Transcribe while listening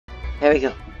There we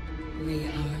go. We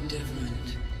are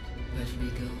different, but we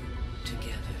go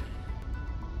together.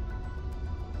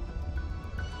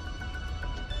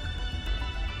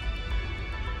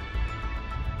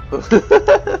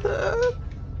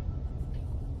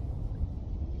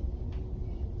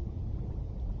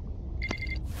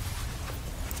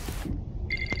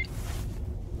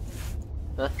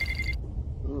 Huh?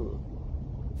 Ooh.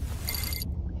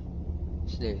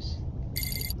 Snooze.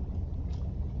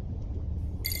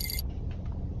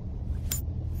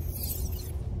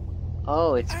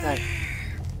 Oh, it's got.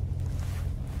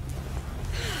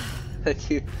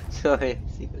 Dude, sorry.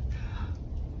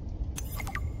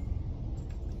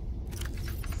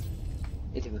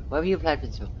 What have you applied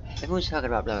for? Everyone's talking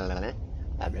about blah blah blah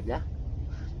blah blah blah.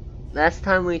 Last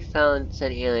time we found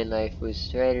said alien life was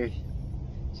straight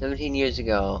 17 years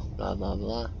ago. Blah blah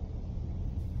blah.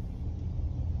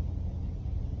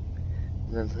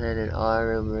 The planet R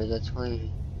rumor. That's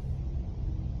why.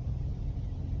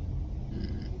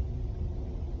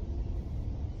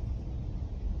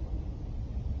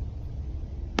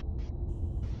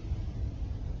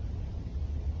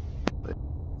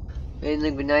 And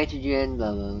liquid nitrogen.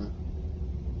 Blah blah blah.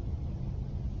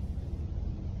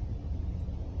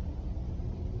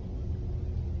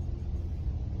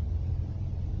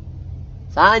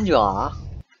 Sandra.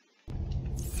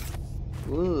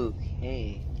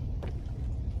 Okay.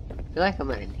 I feel like I'm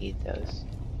gonna need those.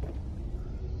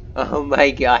 Oh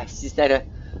my gosh, is that a...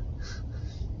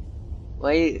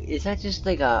 Why, is that just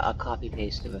like a copy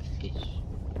paste of a fish?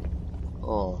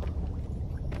 Oh.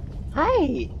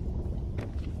 Hi!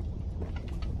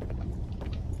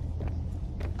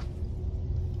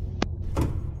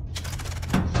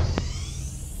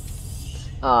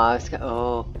 Oh, it's got...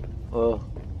 Oh.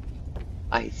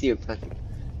 I see your plastic.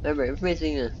 Remember,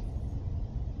 information...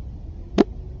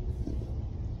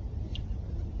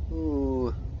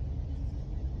 Ooh.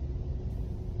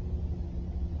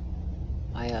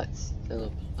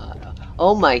 Still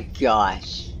oh my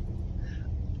gosh!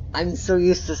 I'm so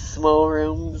used to small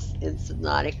rooms in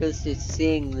Subnautica, so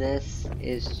seeing this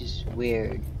is just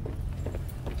weird.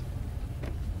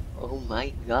 Oh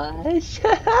my gosh!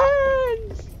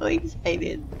 I'm so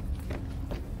excited!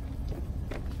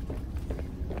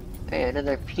 Hey,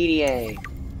 another PDA!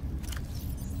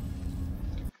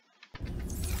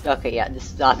 Okay, yeah,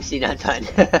 this is obviously not done.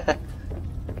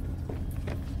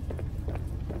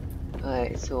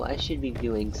 Alright, so I should be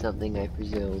doing something, I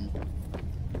presume.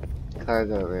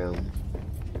 Cargo room.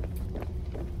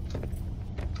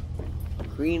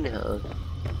 Greenhouse.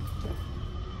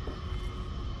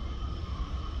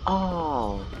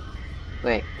 Oh!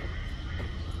 Wait.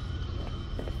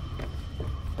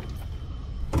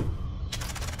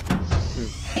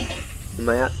 Am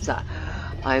I outside?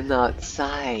 I'm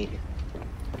outside.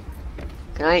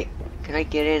 Can I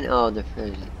get in? Oh, the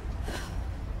prison.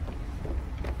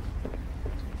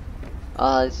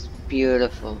 Oh, it's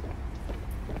beautiful.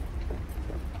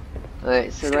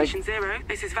 Alright, so Station Zero,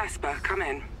 this is Vesper. Come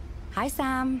in. Hi,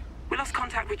 Sam. We lost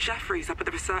contact with Jeffries up at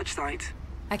the research site.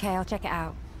 Okay, I'll check it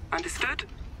out. Understood?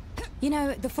 You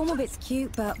know, the formal bit's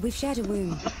cute, but we've shared a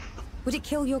room. Would it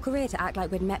kill your career to act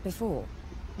like we'd met before?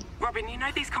 Robin, you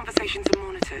know these conversations are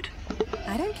monitored.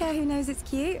 I don't care who knows it's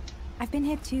cute. I've been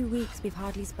here 2 weeks, we've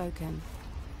hardly spoken.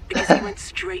 Because he went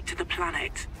straight to the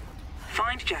planet.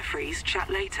 Find Jeffries, chat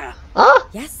later. Huh?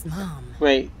 Yes, Mom.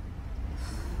 Wait.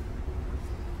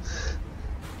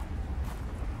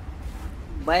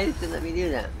 Why did it let me do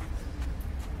that?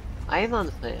 I am on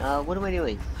the plane. What am I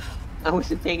doing? I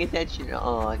wasn't paying attention.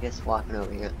 Oh, I guess walking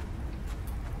over here.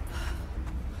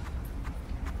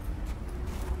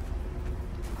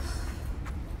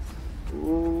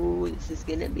 Ooh, this is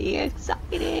gonna be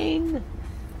exciting.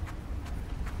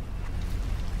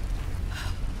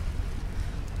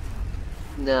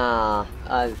 Nah,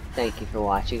 thank you for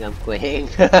watching. I'm quitting.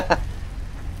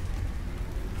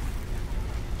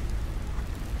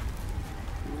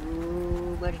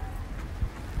 Ooh, buddy.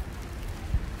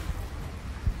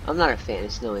 I'm not a fan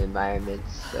of snowy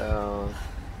environments, so...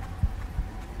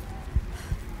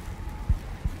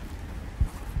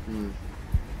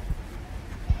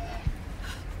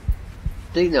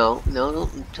 No,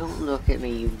 don't look at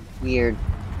me, you weird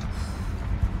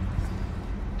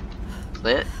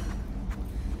plant.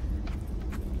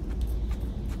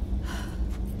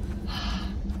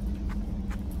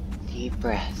 Deep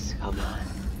breaths, come on.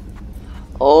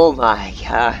 Oh my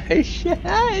gosh.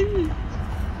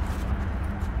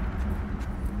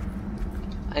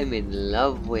 I'm in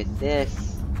love with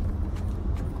this.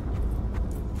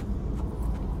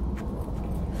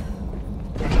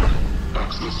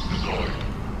 Access denied.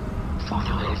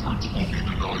 Further effort will be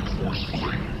denied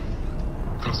forcefully.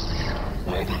 Proceed.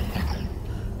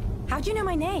 How'd you know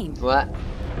my name? What?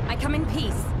 I come in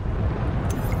peace.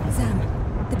 Sam,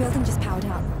 the building just powered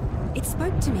up. It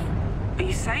spoke to me. Are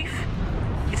you safe?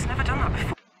 It's never done that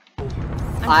before.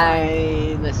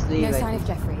 I must leave. No sign of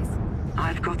Jeffries.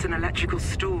 I've got an electrical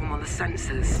storm on the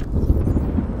sensors.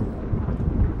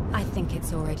 I think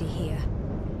it's already here.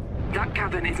 That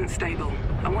cabin isn't stable.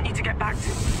 I want you to get back to...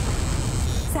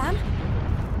 Sam?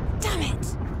 Damn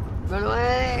it! Run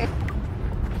away!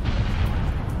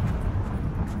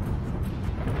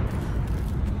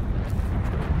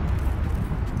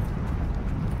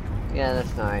 Yeah,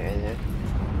 that's not right, is it?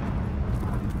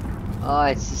 Oh,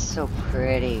 it's just so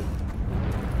pretty.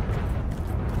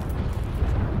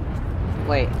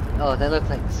 Wait, oh, that looked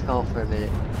like a skull for a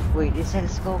minute. Wait, is that a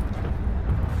skull?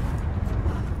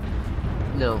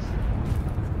 No.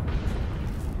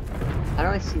 How do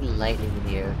I see lightning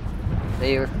in the air? Are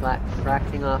you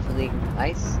refracting off of the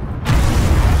ice?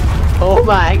 Oh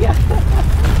my god!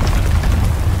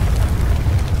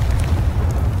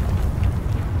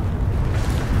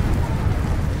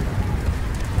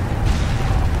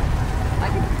 I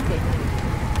can take it.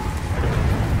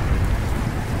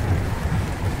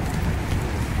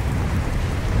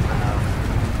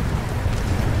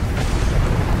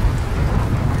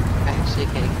 Actually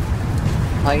getting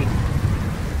quite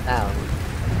loud.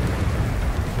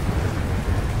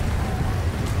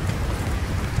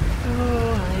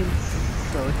 Oh, I'm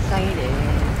so excited.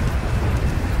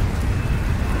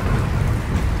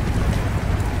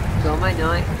 So am I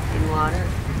not in water?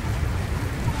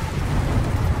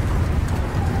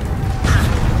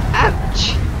 Ouch!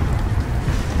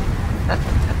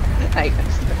 I got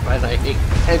stuck by lightning,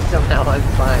 and somehow I'm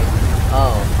fine.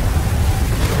 Oh.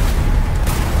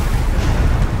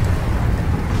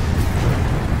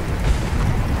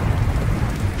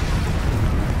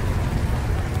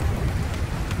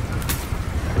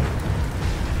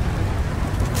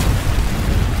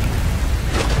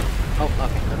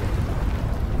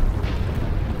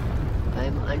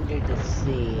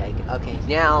 Okay,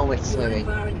 now we're Your swimming.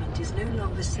 environment is no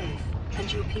longer safe,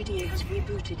 and your PDA has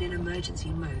rebooted in emergency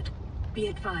mode. Be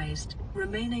advised,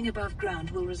 remaining above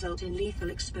ground will result in lethal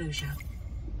exposure.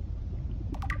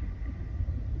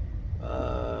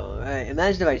 Right.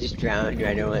 Imagine if I just drowned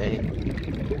right away.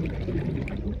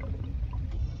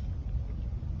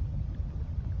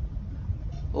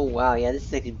 Oh wow, yeah, this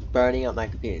thing is burning up my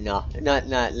computer. No,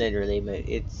 not literally, but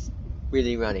it's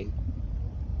really running.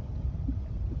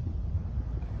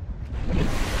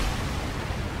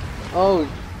 Oh,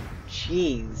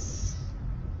 jeez.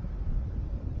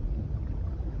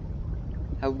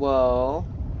 Hello?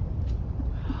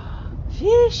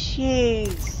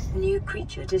 Fishies! New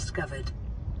creature discovered.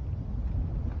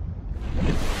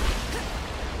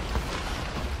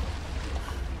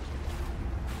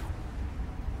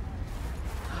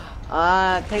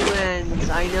 Penguins!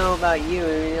 I know about you,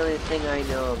 you're the only thing I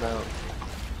know about.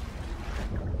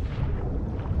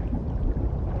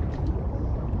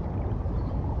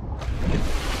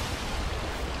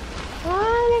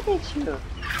 Oh, look at you!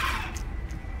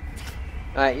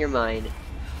 Alright, you're mine.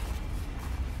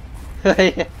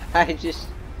 I just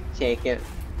take it.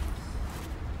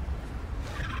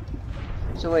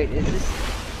 So wait, is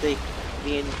this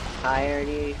the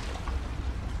entirety?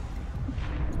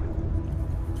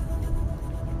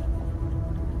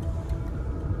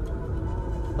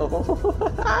 Oh,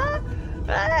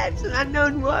 it's an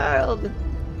unknown world!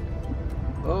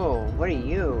 Oh, what are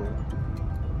you?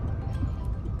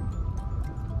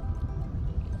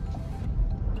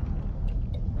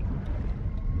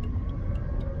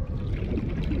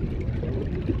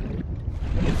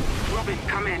 Robin,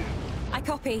 come in. I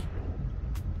copy.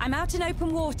 I'm out in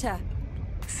open water.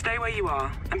 Stay where you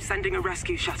are. I'm sending a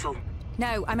rescue shuttle.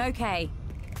 No, I'm okay.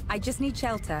 I just need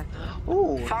shelter.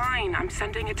 Oh, Fine, I'm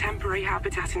sending a temporary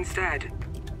habitat instead.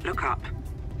 Look up.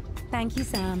 Thank you,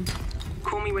 Sam.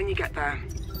 Call me when you get there.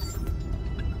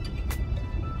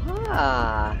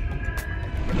 ah.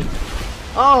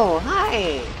 Oh,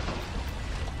 hi!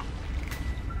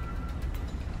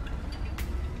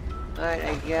 Alright,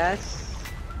 I guess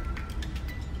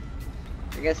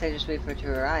I just wait for it to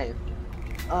arrive.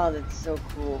 Oh, that's so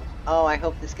cool. Oh, I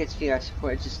hope this gets VR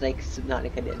support just like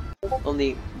Subnautica did.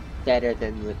 Only better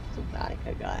than what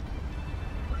Subnautica got.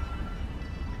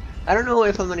 I don't know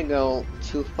if I'm gonna go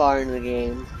too far into the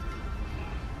game.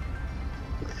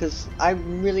 Because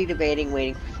I'm really debating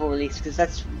waiting for full release, because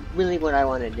that's really what I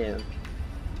want to do.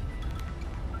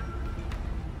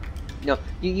 No,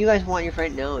 you guys want your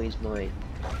friend? No, he's mine.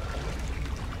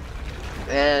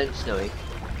 And Snowy.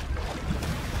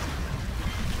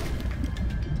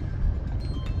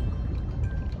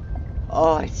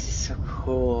 Oh, it's just so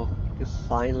cool to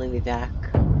finally be back.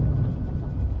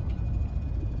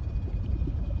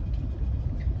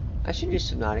 I should do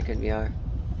Subnautica in VR.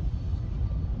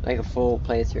 Like a full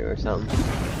playthrough or something.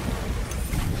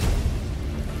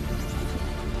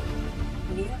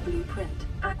 New blueprint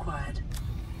acquired.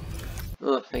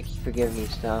 Oh, thank you for giving me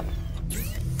stuff.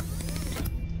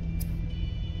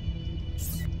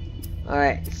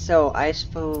 Alright, so I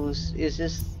suppose, is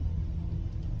this...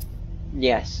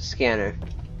 Yes, scanner.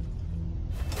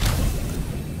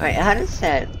 Alright, how does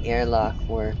that airlock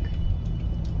work?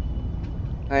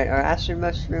 Alright, are acid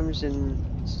mushrooms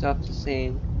and stuff the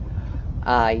same?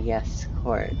 Ah, yes,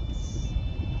 quartz.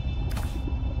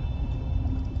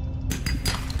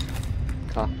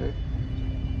 Copper.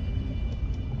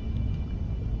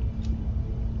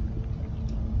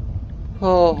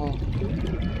 Oh.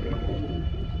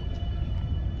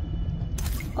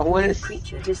 I want to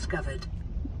Creature discovered.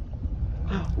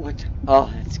 What? Oh,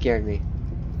 that scared me.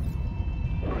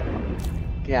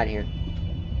 Get out of here.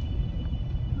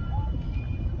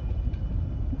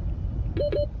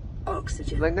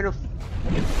 Oxygen. Am I gonna...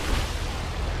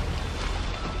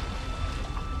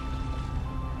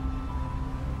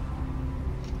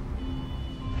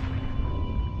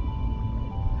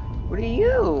 What are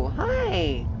you?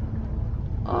 Hi!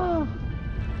 Oh.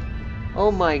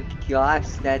 Oh my gosh,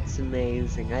 that's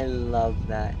amazing. I love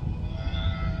that.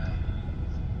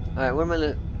 Alright, where am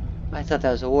I I thought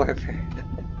that was a warbird.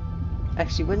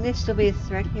 Actually, wouldn't there still be a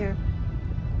threat here?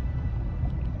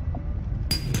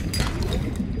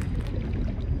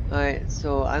 Alright,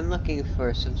 so I'm looking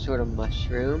for some sort of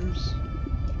mushrooms.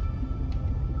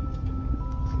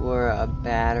 For a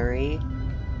battery.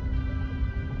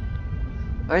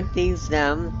 Aren't these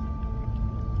them?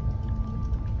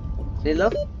 They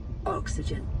look...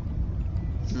 Oxygen.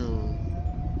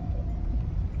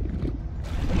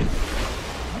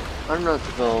 I don't know what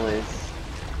the goal is.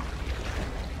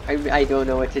 I don't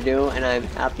know what to do, and I'm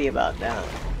happy about that.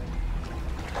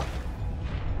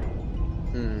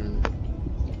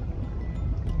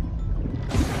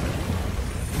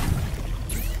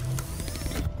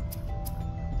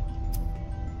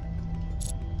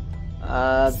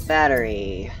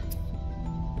 Battery.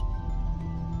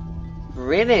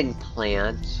 Ribbon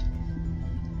plant.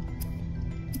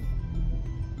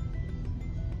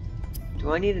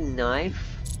 Do I need a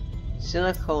knife?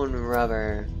 Silicone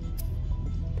rubber.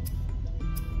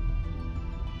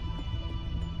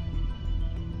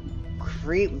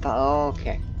 Oh,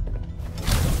 okay.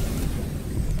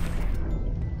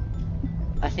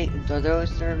 I think, are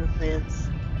those the ribbon plants?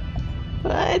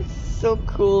 It's so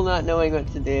cool not knowing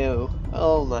what to do.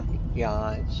 Oh my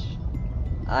gosh.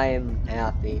 I am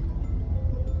happy.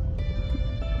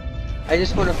 I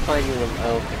just want to find you an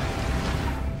oak.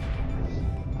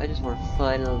 I just want to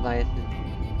find a Leviathan.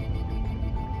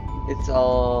 It's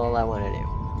all I want to do.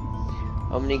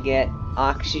 I'm gonna get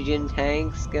oxygen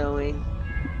tanks going.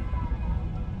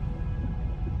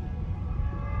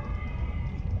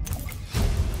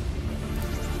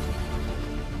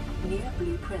 New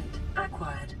blueprint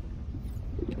acquired.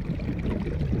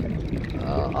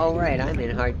 Oh right, I'm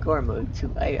in hardcore mode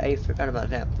too. I forgot about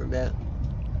that for a bit.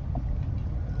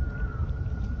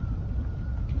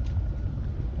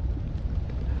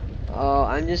 Oh,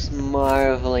 I'm just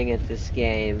marveling at this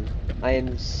game. I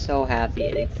am so happy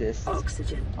it exists.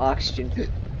 Oxygen.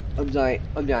 Oxygen. I'm sorry,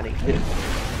 I'm drowning.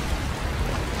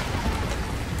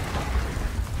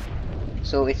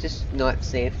 So it's just not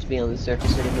safe to be on the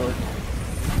surface anymore.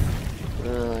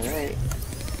 Alright.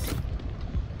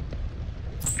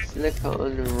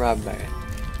 Silicone rubber.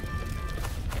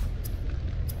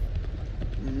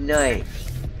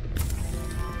 Knife.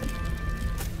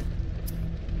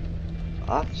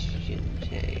 Oxygen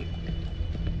tank.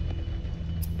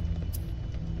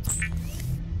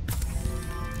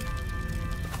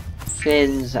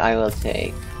 Fins I will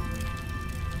take.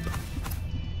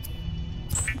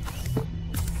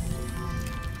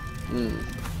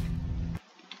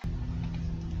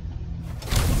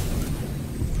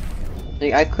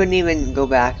 Like, I couldn't even go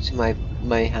back to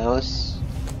my house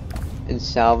and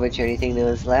salvage anything that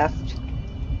was left.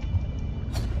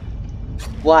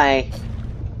 Why?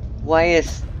 Why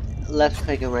is left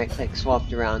click and right click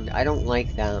swapped around? I don't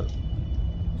like that.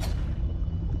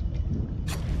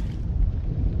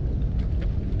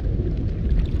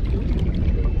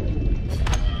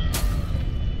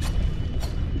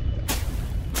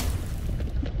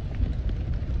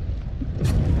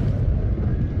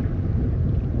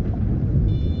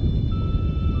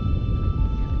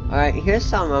 Alright, here's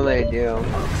something I'm gonna do.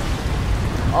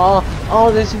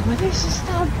 Oh, there's a weather system!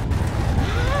 Ah!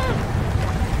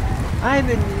 I'm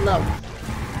in love.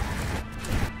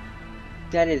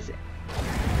 That is a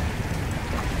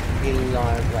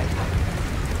lot of light.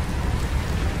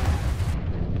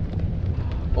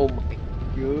 Oh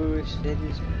course, that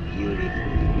is beautiful.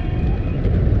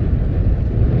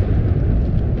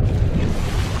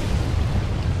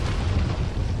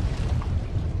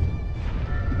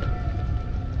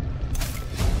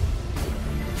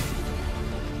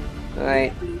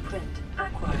 Alright. Blueprint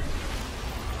acquired.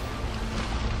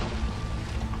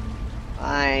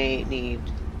 I need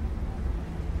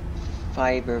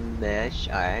fiber mesh.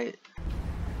 Alright.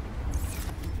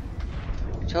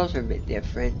 Controls are a bit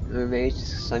different. Or maybe it's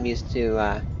just 'cause I'm used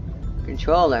to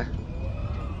controller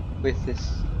with this.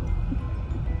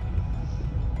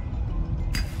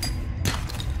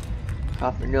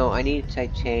 Copper. No, I need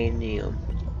titanium.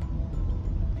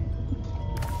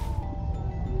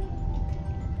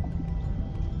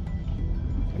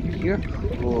 You're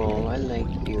cool. I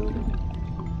like you.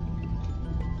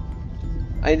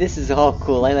 This is all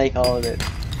cool. I like all of it.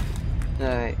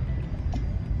 Alright.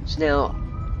 So now,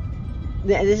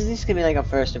 this is just gonna be like a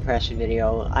first impression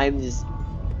video. I'm just...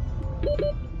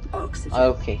 Oxygen.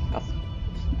 Okay.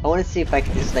 I want to see if I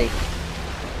can just like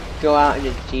go out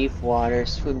into deep water,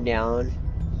 swim down,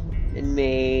 and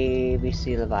maybe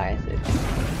see Leviathan.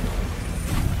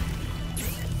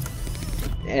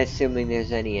 Assuming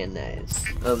there's any in that is.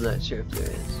 I'm not sure if there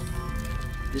is.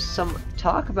 There's some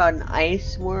talk about an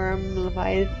ice worm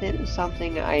Leviathan,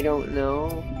 something I don't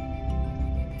know.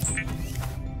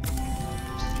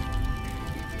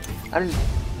 I don't.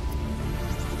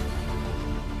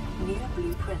 New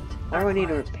blueprint. Why do I need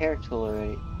a acquired. repair tool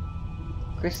already?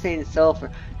 Crystalline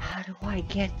sulfur. How do I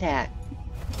get that?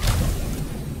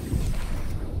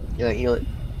 You know what?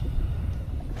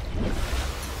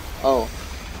 Oh.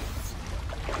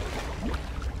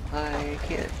 I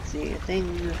can't see a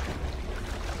thing.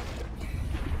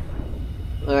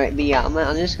 Alright, but yeah, I'm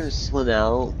just gonna swim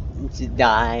out to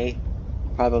die.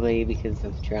 Probably because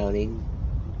of drowning.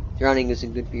 Drowning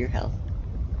isn't good for your health.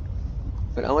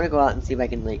 But I want to go out and see if I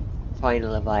can, like, find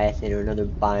a Leviathan or another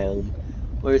biome.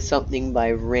 Or something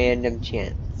by random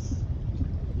chance.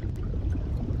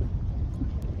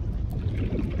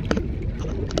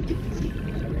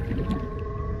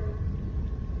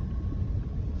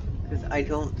 Because I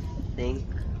don't think...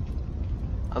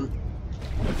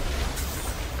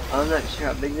 I'm not sure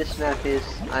how big this map is.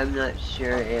 I'm not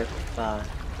sure if,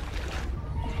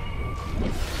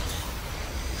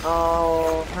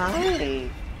 Oh, hi!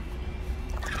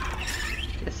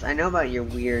 Yes, I know about your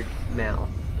weird mouth.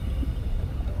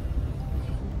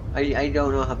 I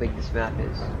don't know how big this map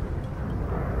is.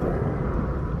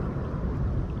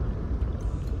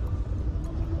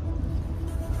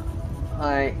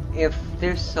 If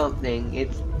there's something,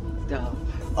 it's...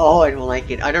 Oh, I don't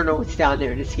like it. I don't know what's down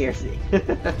there and it scares me.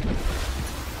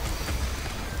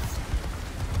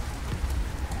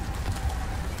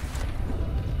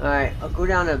 Alright, I'll go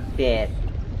down a bit.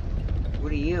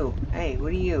 What are you? Hey, what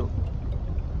are you?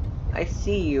 I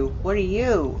see you. What are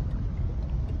you?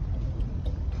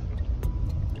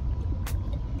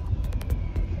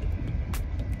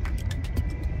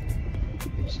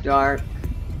 It's dark.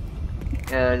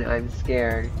 And I'm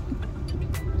scared.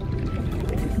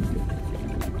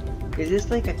 Is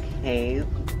this like a cave?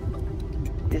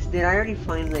 Did I already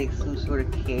find like some sort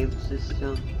of cave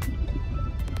system?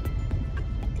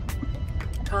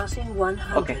 Passing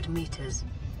 100 Okay. meters.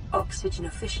 Oxygen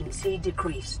efficiency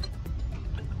decreased.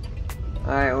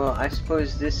 Alright, well, I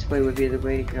suppose this way would be the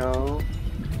way to go.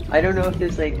 I don't know if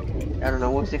there's like, I don't know,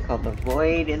 what's it called? The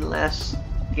void in the last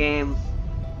game?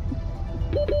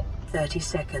 30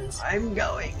 seconds. I'm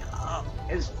going up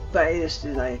as fast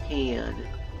as I can.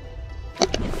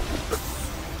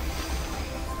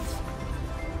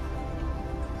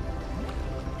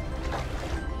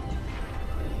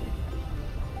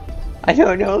 I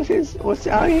don't know if there's what's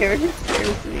out here that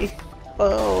scares me.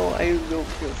 Oh, I don't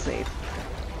feel safe.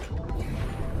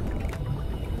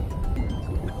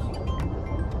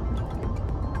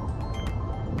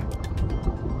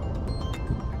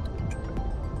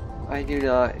 I do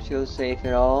not feel safe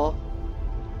at all.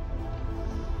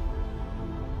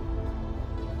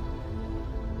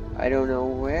 I don't know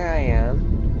where I am.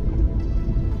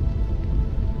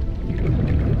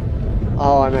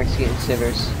 Oh, I'm actually getting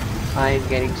shivers. I am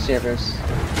getting shivers.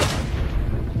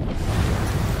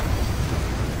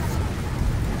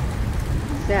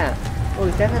 What's that? Oh,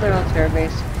 is that another Altera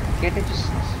base? Can't I just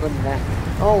swim that?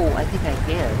 Oh, I think I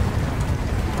can.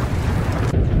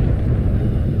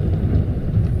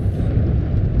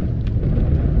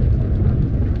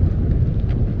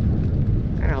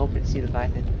 I hope to see the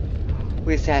Leviathan.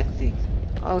 What is that thing?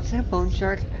 Oh, is that bone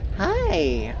shark?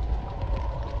 Hi!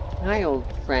 Hi, old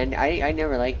friend. I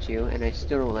never liked you, and I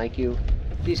still don't like you.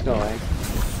 Please go away.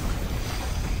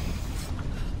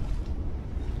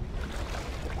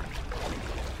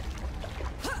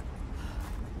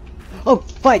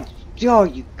 Fudge! Oh,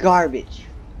 you garbage!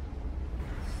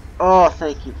 Oh,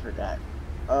 thank you for that.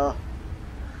 Oh.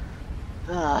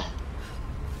 Ah.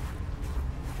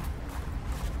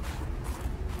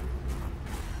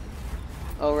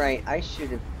 Oh, right, I should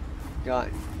have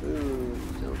gotten food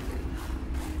or something.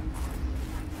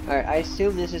 Alright, I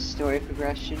assume this is story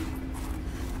progression.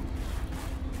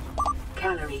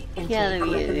 Calorie intake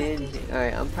recommended.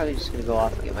 Alright, I'm probably just gonna go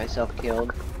off and get myself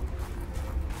killed.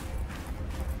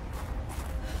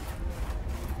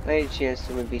 I had a chance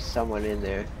there would be someone in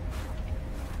there.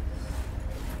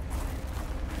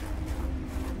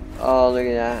 Oh, look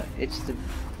at that. It's the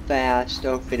vast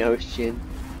open ocean.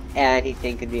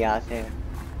 Anything could be out there.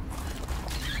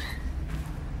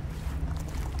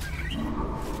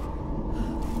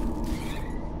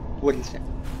 What is that?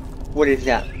 What is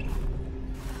that?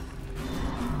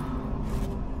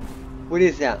 What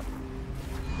is that?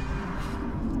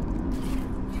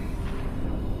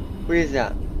 What is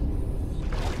that?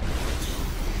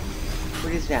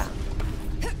 What is that?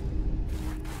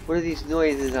 What are these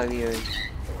noises I'm hearing?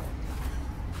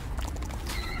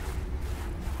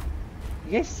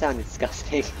 You guys sound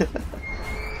disgusting.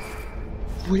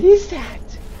 What is that?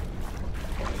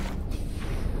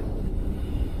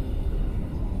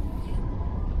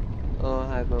 Oh,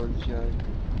 hi, Bone Shark.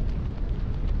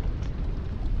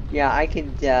 Yeah, I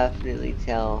can definitely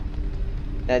tell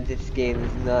that this game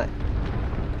is not...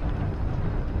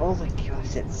 Oh my gosh,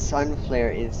 that sun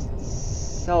flare is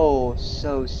so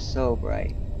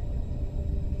bright.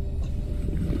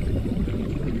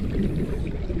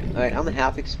 Alright, I'm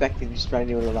half expecting to just run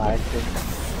into a Leviathan.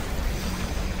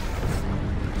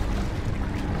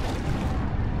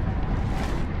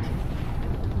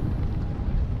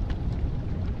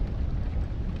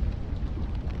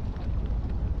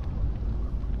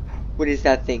 What is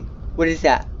that thing? What is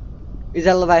that? Is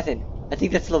that a Leviathan? I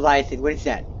think that's a Leviathan. What is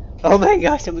that? Oh my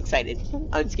gosh, I'm excited.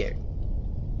 I'm scared.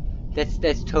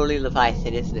 That's totally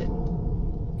Leviathan, isn't it?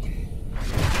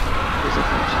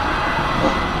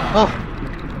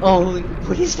 Oh,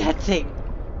 what is that thing?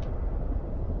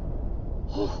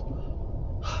 Oh,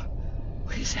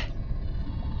 what is that?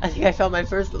 I think I found my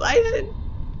first Leviathan.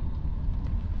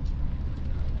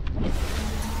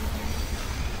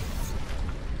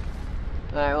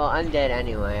 Alright, well, I'm dead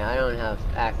anyway. I don't have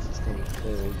access to any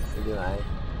food, or do I?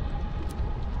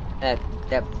 That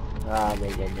probably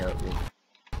didn't help me.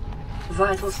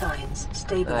 Vital signs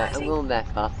stabilizing. Alright, I'm going back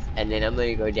up, and then I'm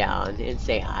gonna go down and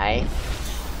say hi.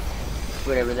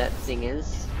 Whatever that thing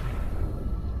is.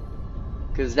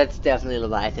 Because that's definitely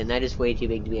Leviathan. That is way too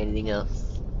big to be anything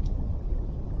else.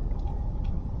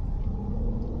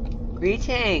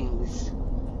 Greetings!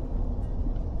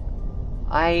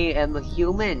 I am a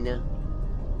human.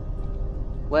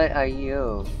 What are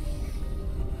you?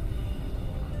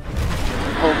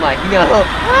 Oh my no!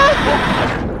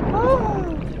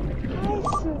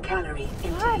 Oh, Calorie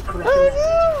intake recommended.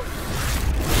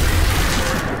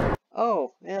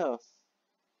 oh, no.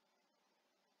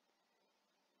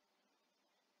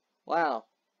 Wow.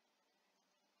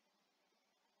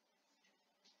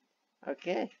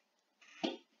 Okay.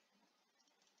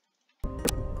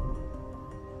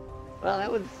 Well,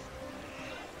 that was...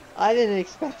 I didn't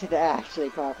expect it to actually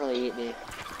properly eat me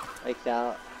like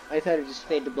that. I thought it just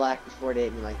fade to black before it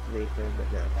ate me like the Reaper, but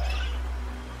no.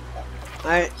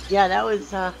 Alright, yeah, that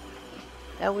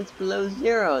was below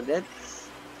zero. That's...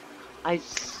 I'm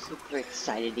super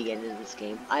excited to get into this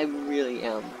game. I really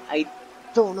am. I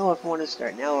don't know if I want to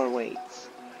start now or wait.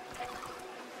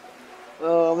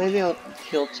 Oh, maybe I'll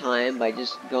kill time by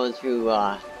just going through,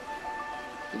 the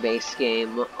base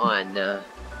game on,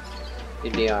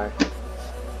 in VR.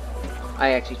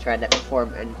 I actually tried that before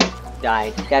and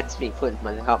died. That's me putting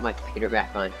my computer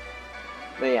back on.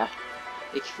 But yeah,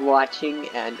 thanks for watching,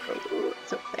 and oh,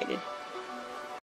 so excited.